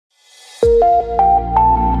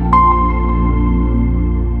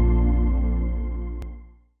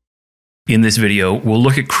In this video, we'll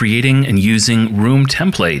look at creating and using room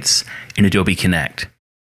templates in Adobe Connect.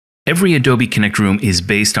 Every Adobe Connect room is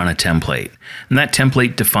based on a template, and that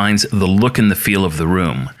template defines the look and the feel of the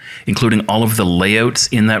room, including all of the layouts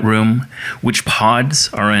in that room, which pods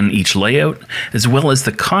are in each layout, as well as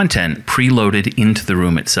the content preloaded into the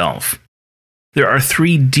room itself. There are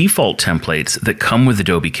 3 default templates that come with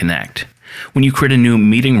Adobe Connect. When you create a new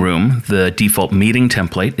meeting room, the default meeting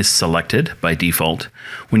template is selected by default.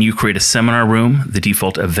 When you create a seminar room, the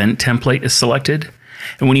default event template is selected.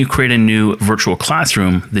 And when you create a new virtual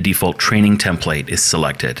classroom, the default training template is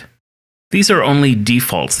selected. These are only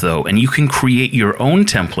defaults though, and you can create your own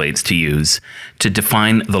templates to use to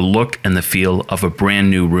define the look and the feel of a brand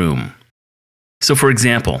new room. So for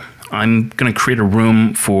example, I'm going to create a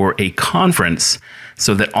room for a conference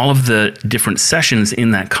so that all of the different sessions in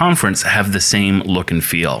that conference have the same look and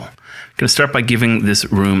feel. I'm going to start by giving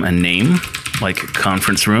this room a name, like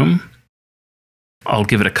conference room. I'll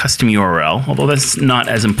give it a custom URL, although that's not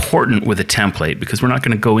as important with a template because we're not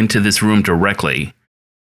going to go into this room directly.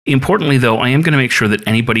 Importantly though, I am going to make sure that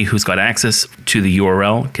anybody who's got access to the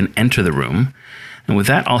URL can enter the room. And with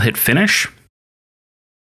that, I'll hit finish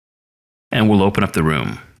and we'll open up the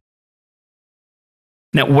room.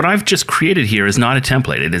 Now, what I've just created here is not a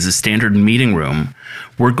template. It is a standard meeting room.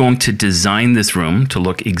 We're going to design this room to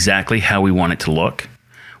look exactly how we want it to look.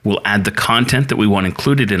 We'll add the content that we want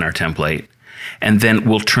included in our template, and then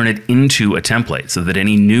we'll turn it into a template so that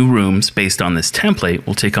any new rooms based on this template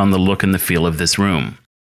will take on the look and the feel of this room.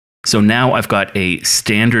 So now I've got a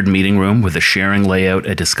standard meeting room with a sharing layout,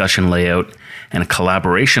 a discussion layout, and a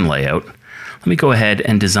collaboration layout. Let me go ahead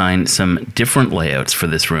and design some different layouts for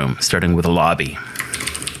this room, starting with a lobby.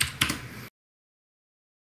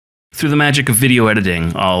 Through the magic of video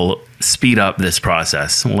editing, I'll speed up this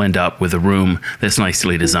process. We'll end up with a room that's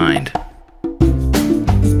nicely designed.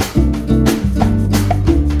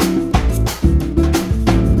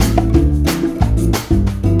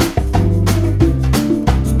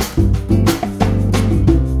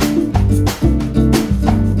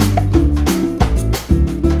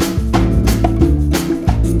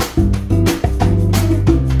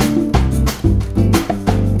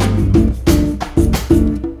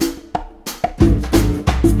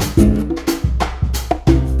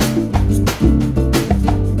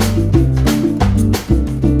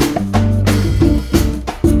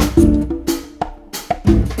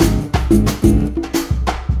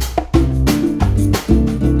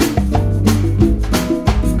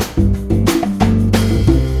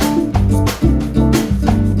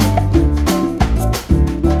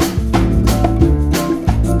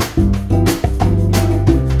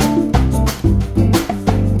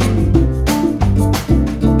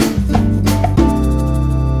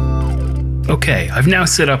 Okay, I've now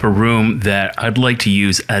set up a room that I'd like to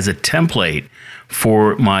use as a template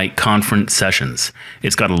for my conference sessions.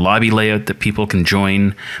 It's got a lobby layout that people can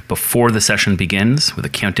join before the session begins with a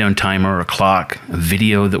countdown timer, a clock, a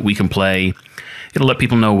video that we can play. It'll let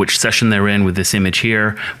people know which session they're in with this image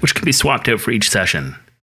here, which can be swapped out for each session.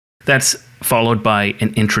 That's followed by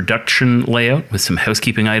an introduction layout with some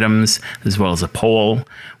housekeeping items, as well as a poll.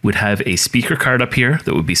 We'd have a speaker card up here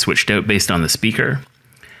that would be switched out based on the speaker.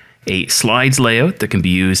 A slides layout that can be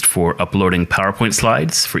used for uploading PowerPoint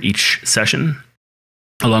slides for each session,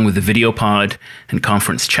 along with the video pod and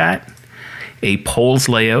conference chat. A polls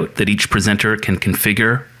layout that each presenter can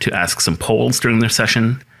configure to ask some polls during their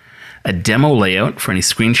session. A demo layout for any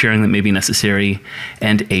screen sharing that may be necessary,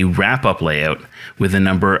 and a wrap-up layout with a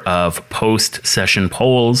number of post-session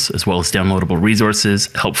polls, as well as downloadable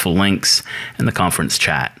resources, helpful links, and the conference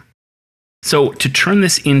chat. So to turn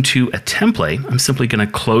this into a template, I'm simply going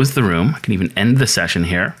to close the room. I can even end the session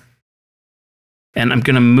here. And I'm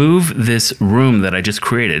going to move this room that I just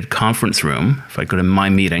created, conference room, if I go to my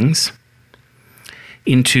meetings,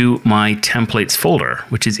 into my templates folder,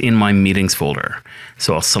 which is in my meetings folder.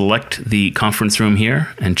 So I'll select the conference room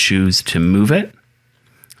here and choose to move it.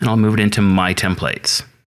 And I'll move it into my templates.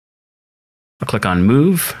 I'll click on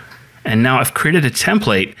move. And now I've created a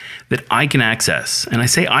template that I can access. And I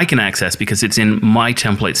say I can access because it's in my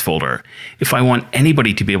templates folder. If I want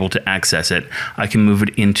anybody to be able to access it, I can move it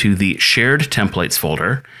into the shared templates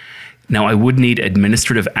folder. Now I would need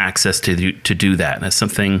administrative access to do that. That's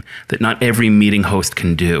something that not every meeting host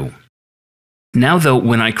can do. Now though,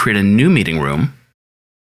 when I create a new meeting room,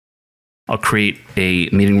 I'll create a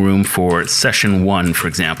meeting room for session 1, for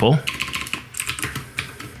example.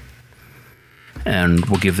 And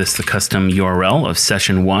we'll give this the custom URL of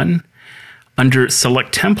session 1. Under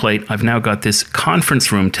select template, I've now got this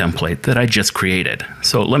conference room template that I just created.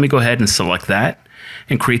 So let me go ahead and select that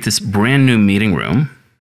and create this brand new meeting room.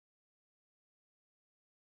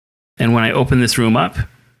 And when I open this room up,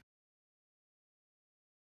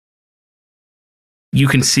 you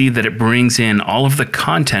can see that it brings in all of the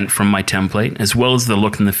content from my template, as well as the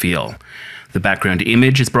look and the feel. The background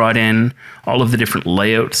image is brought in. All of the different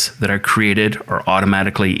layouts that are created are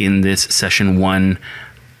automatically in this session 1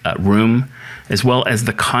 room, as well as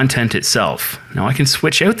the content itself. Now I can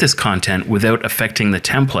switch out this content without affecting the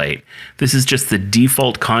template. This is just the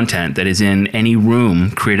default content that is in any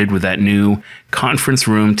room created with that new conference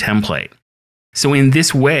room template. So in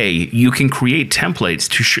this way, you can create templates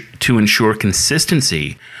to ensure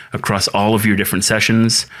consistency across all of your different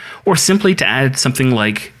sessions, or simply to add something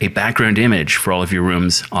like a background image for all of your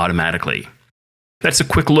rooms automatically. That's a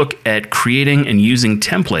quick look at creating and using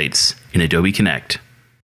templates in Adobe Connect.